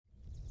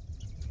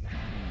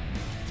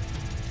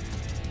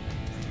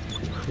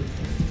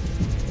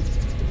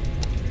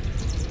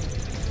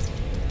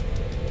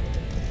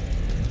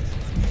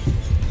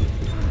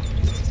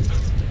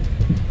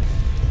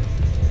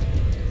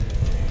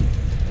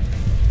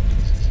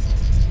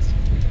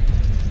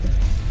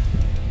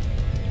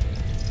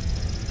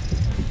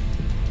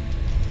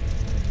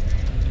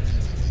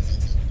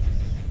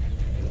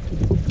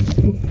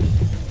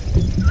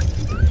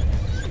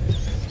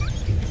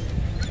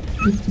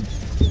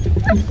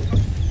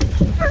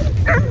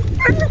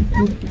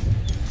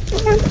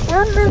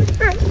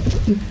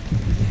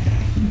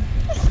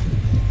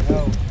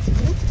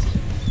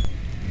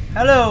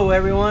Hello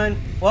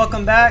everyone,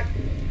 welcome back.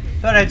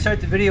 Thought I'd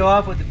start the video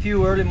off with a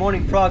few early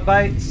morning frog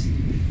bites.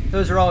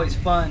 Those are always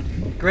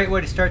fun. Great way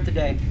to start the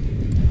day.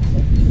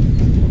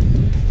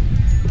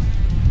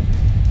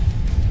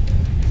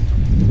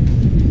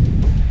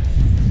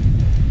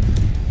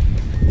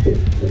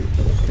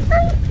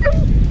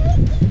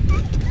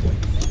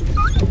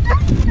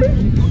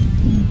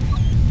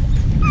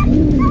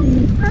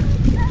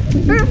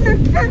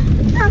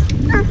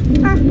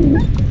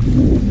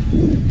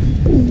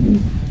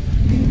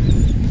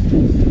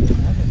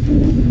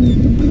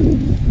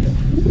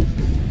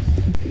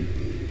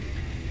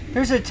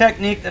 Here's a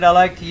technique that I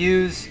like to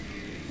use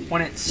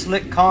when it's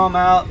slick calm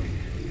out,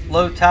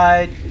 low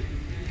tide.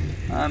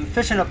 I'm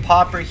fishing a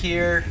popper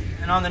here,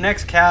 and on the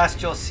next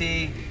cast you'll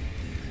see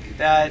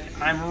that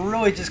I'm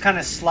really just kind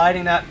of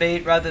sliding that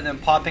bait rather than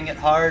popping it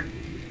hard.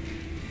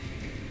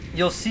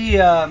 You'll see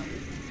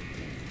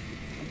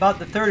about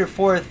the third or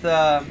fourth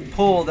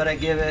pull that I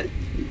give it,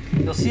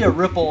 you'll see a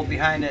ripple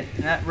behind it,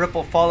 and that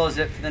ripple follows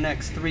it for the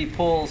next 3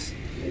 pulls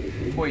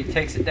before he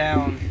takes it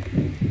down.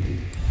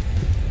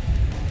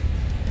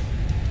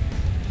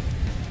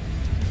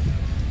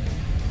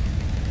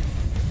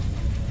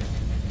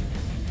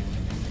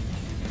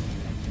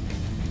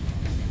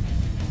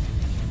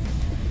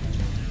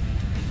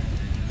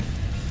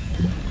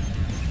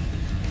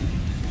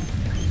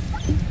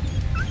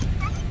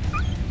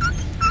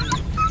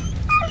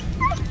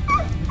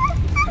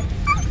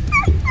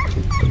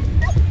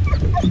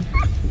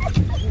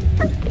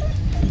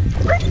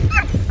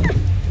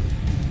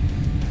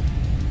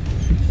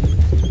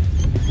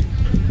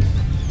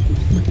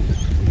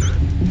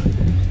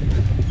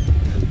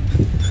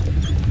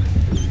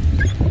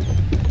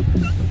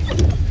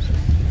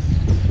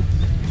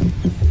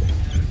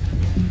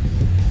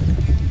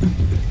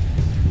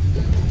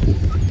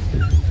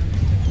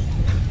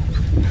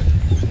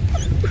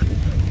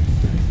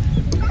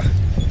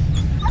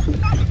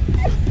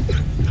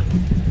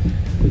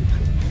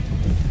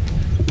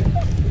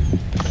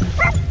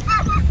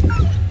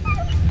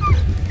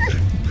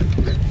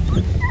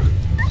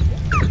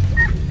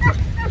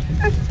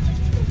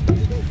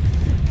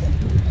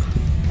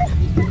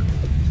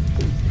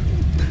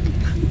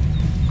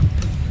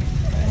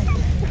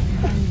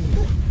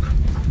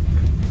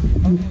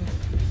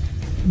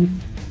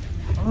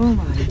 Oh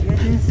my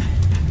goodness.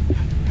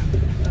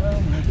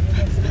 Oh my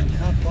goodness, I'm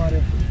top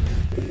water.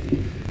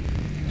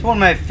 It's one of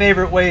my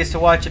favorite ways to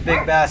watch a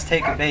big bass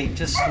take a bait.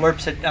 Just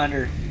slurps it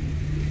under.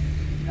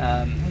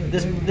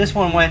 This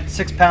one went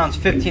 6 pounds,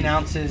 15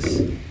 ounces.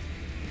 So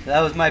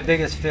that was my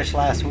biggest fish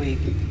last week.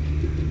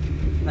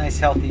 Nice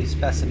healthy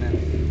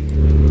specimen.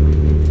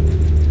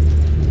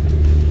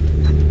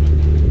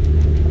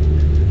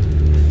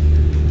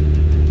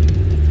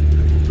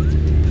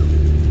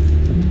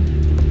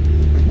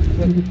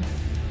 My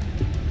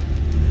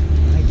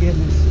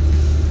goodness.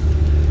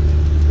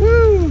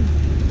 Woo!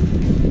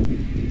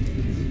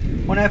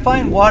 When I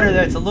find water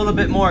that's a little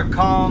bit more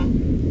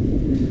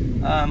calm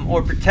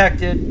or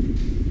protected,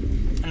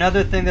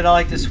 another thing that I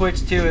like to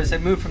switch to is I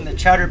move from the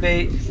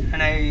chatterbait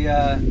and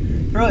I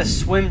throw a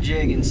swim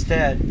jig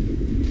instead.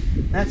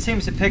 That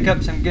seems to pick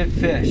up some good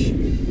fish.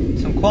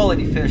 Some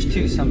quality fish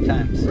too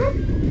sometimes.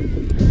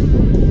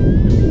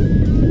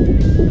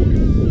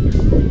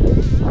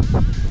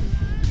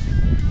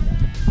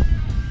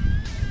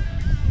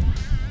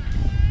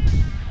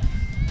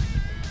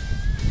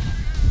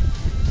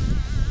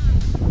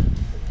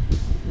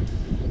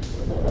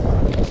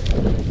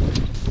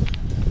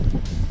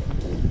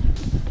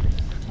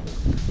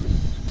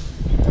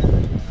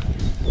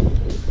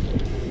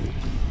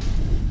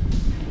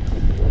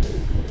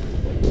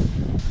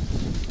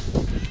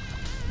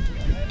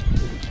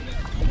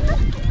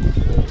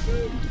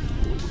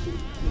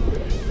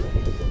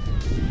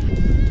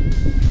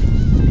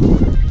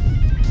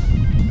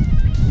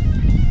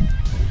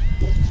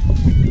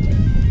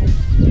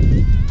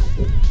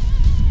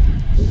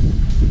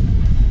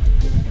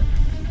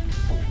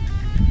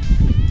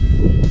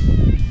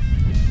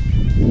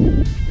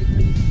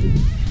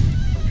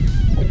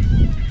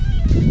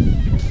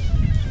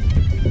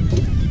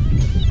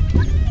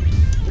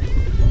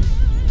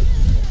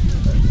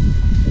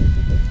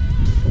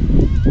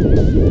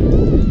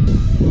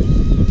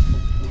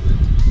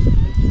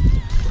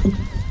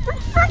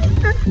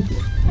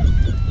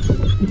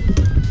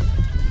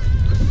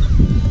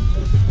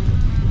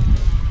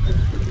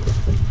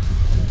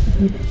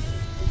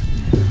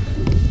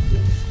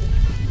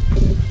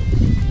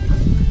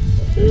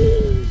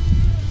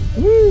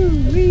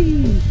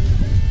 Woo-wee!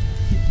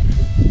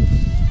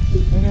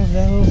 Look at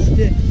that little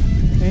stick.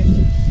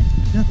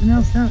 There's nothing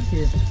else out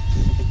here.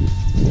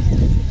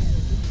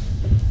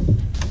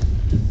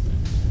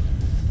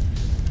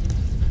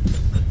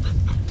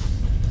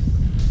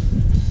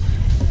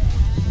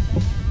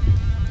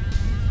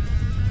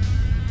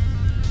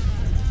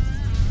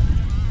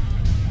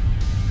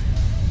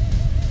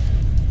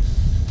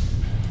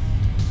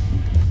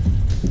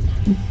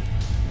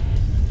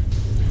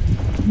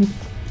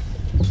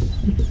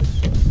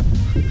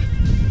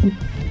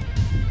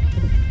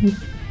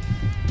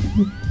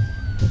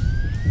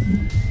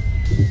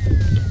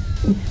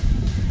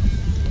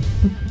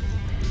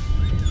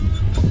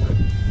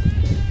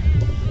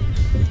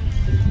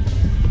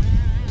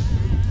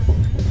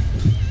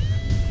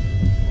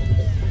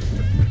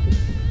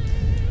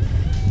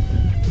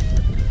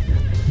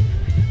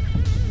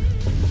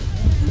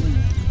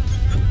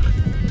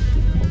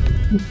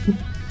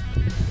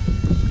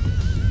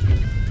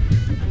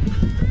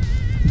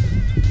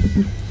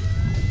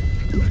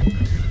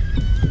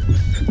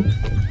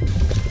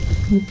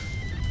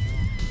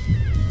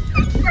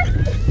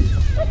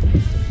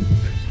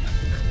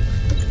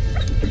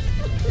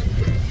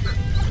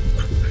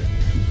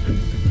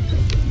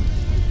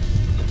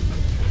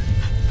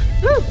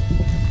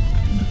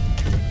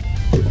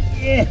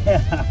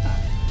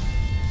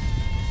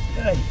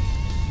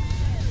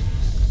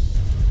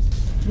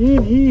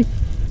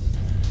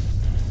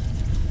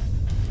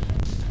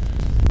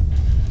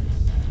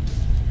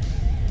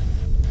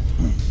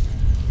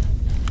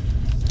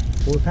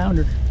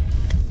 Pounder.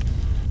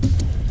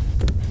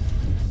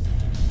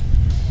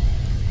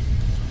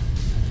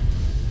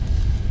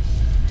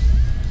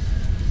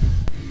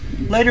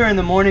 Later in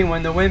the morning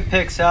when the wind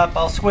picks up,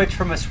 I'll switch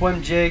from a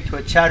swim jig to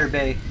a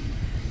chatterbait.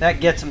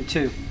 That gets them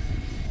too.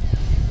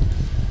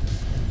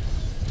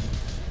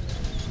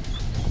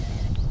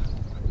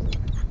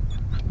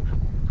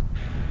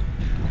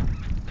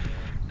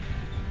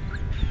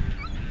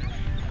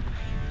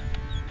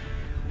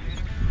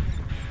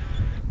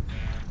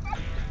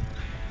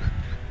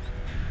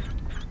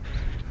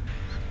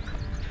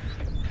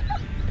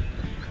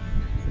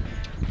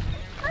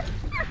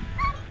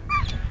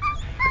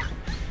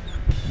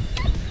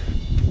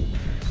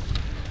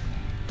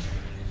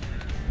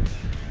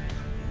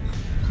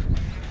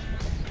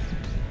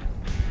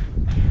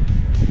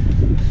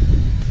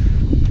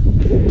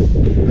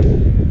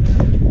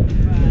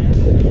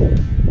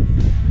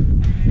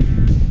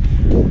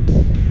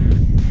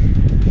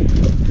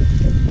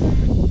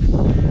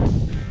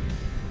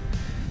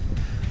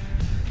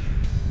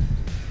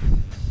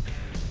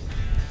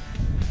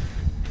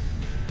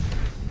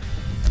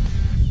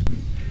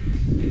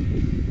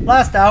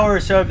 Last hour or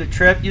so of the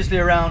trip, usually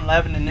around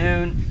 11 to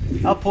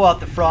noon, I'll pull out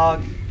the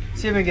frog,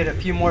 see if I can get a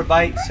few more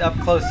bites up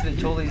close to the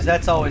toolies.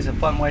 That's always a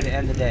fun way to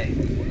end the day.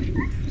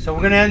 So we're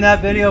going to end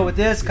that video with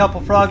this,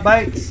 couple frog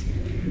bites.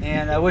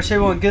 And I wish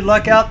everyone good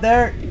luck out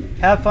there.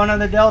 Have fun on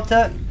the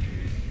Delta.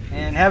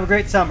 And have a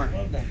great summer.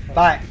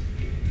 Bye.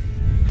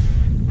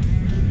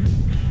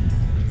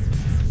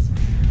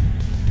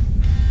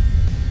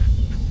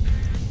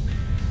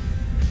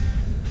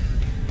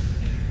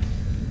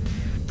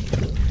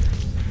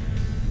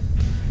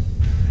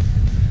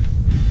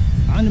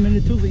 Find them in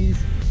the toolies.